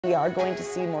We are going to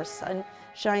see more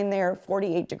sunshine there,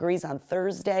 48 degrees on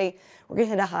Thursday. We're going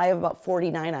to hit a high of about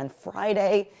 49 on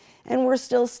Friday, and we're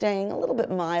still staying a little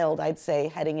bit mild, I'd say,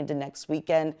 heading into next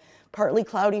weekend. Partly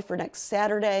cloudy for next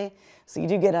Saturday, so you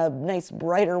do get a nice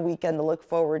brighter weekend to look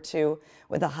forward to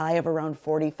with a high of around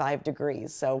 45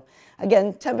 degrees. So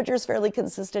again, temperatures fairly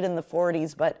consistent in the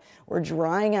 40s, but we're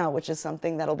drying out, which is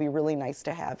something that'll be really nice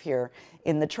to have here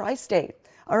in the tri-state.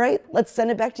 All right, let's send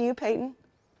it back to you, Peyton.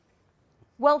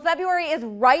 Well, February is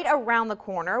right around the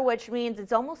corner, which means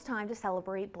it's almost time to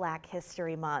celebrate Black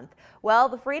History Month. Well,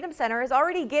 the Freedom Center is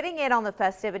already getting in on the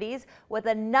festivities with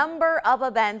a number of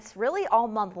events really all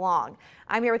month long.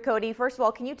 I'm here with Cody. First of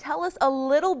all, can you tell us a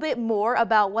little bit more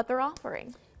about what they're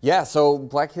offering? Yeah, so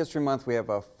Black History Month, we have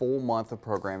a full month of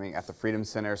programming at the Freedom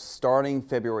Center starting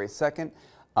February 2nd.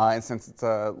 And since it's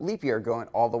a leap year, going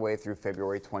all the way through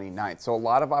February 29th. So a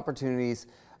lot of opportunities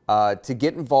to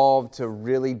get involved, to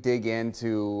really dig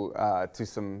into to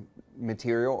some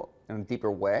material in a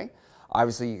deeper way.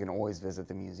 Obviously, you can always visit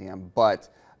the museum, but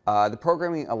the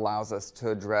programming allows us to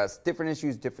address different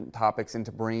issues, different topics, and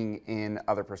to bring in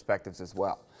other perspectives as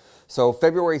well. So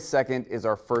February 2nd is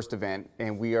our first event,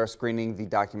 and we are screening the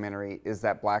documentary, Is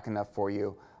That Black Enough for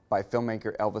You? By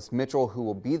filmmaker Elvis Mitchell, who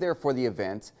will be there for the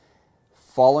event.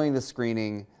 Following the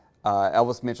screening,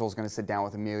 Elvis Mitchell is going to sit down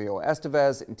with Emilio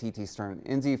Estevez and T.T.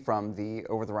 Stern-Inzi from the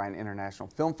Over the Rhine International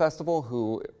Film Festival,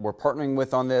 who we're partnering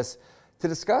with on this, to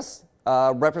discuss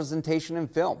representation in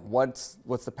film. What's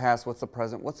the past, what's the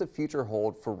present, what's the future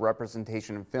hold for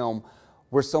representation in film,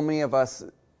 where so many of us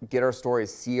get our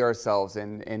stories, see ourselves,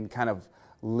 and kind of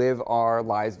live our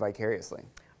lives vicariously.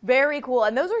 Very cool.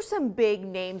 And those are some big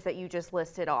names that you just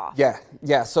listed off.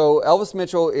 Yeah. So Elvis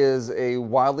Mitchell is a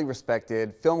widely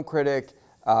respected film critic,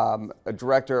 a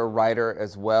director, a writer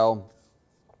as well.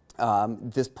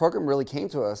 This program really came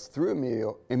to us through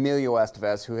Emilio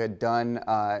Estevez, who had done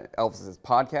Elvis's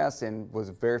podcast and was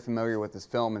very familiar with this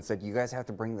film, and said, you guys have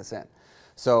to bring this in.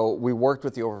 So we worked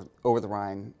with the Over the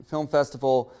Rhine Film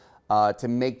Festival to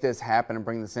make this happen and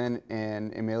bring this in,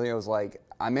 and Emilio was like,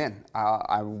 I'm in.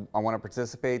 I want to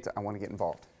participate. I want to get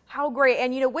involved. How great.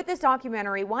 And you know, with this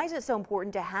documentary, why is it so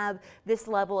important to have this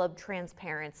level of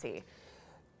transparency?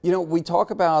 You know, we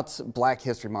talk about Black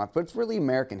History Month, but it's really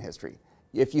American history.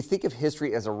 If you think of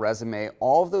history as a resume,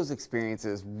 all of those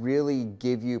experiences really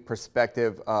give you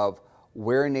perspective of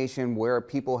where a nation, where a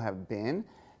people have been,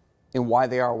 and why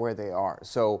they are where they are.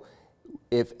 So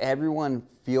if everyone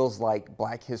feels like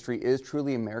Black history is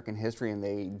truly American history and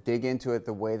they dig into it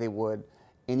the way they would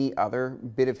any other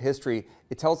bit of history,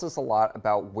 it tells us a lot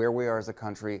about where we are as a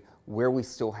country, where we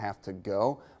still have to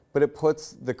go, but it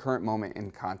puts the current moment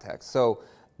in context. So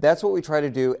that's what we try to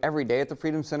do every day at the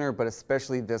Freedom Center, but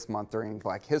especially this month during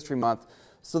Black History Month.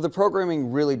 So the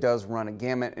programming really does run a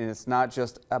gamut, and it's not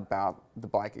just about the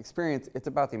Black experience, it's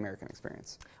about the American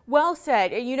experience. Well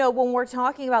said. You know, when we're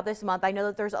talking about this month, I know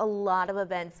that there's a lot of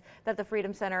events that the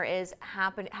Freedom Center is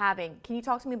having. Can you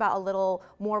talk to me about a little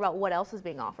more about what else is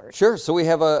being offered? Sure. So we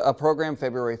have a program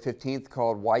February 15th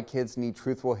called Why Kids Need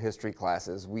Truthful History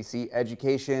Classes. We see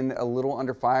education a little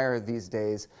under fire these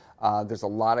days. There's a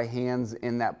lot of hands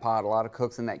in that pot, a lot of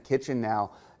cooks in that kitchen now.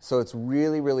 So it's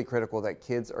really, really critical that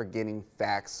kids are getting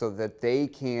facts so that they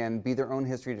can be their own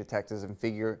history detectives and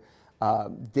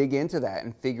dig into that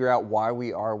and figure out why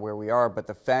we are where we are. But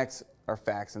the facts are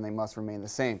facts and they must remain the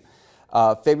same.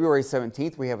 February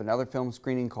 17th, we have another film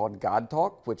screening called God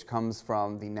Talk, which comes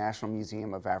from the National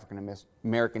Museum of African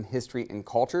American History and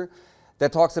Culture,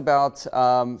 that talks about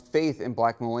faith in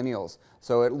Black millennials.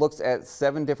 So it looks at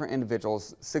 7 different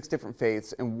individuals, 6 different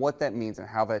faiths, and what that means and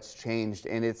how that's changed.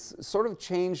 And it's sort of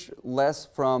changed less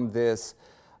from this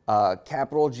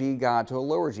capital G God to a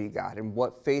lower G God, and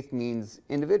what faith means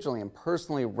individually and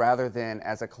personally rather than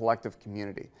as a collective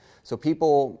community. So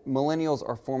millennials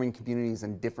are forming communities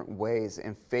in different ways,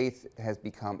 and faith has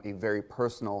become a very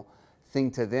personal thing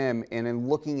to them. And in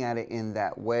looking at it in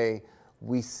that way,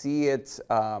 we see it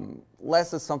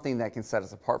less as something that can set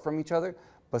us apart from each other,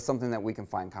 but something that we can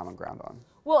find common ground on.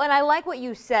 Well, and I like what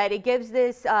you said. It gives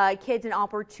this kids an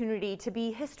opportunity to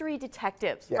be history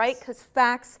detectives, yes, right? Because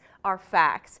facts are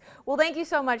facts. Well, thank you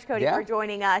so much, Cody, for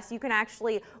joining us. You can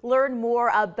actually learn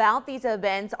more about these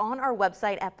events on our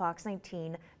website at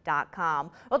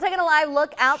fox19.com. We'll take a live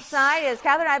look outside. As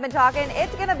Catherine and I have been talking,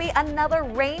 it's going to be another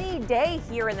rainy day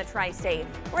here in the tri-state.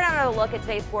 We're going to have a look at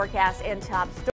today's forecast and top stories.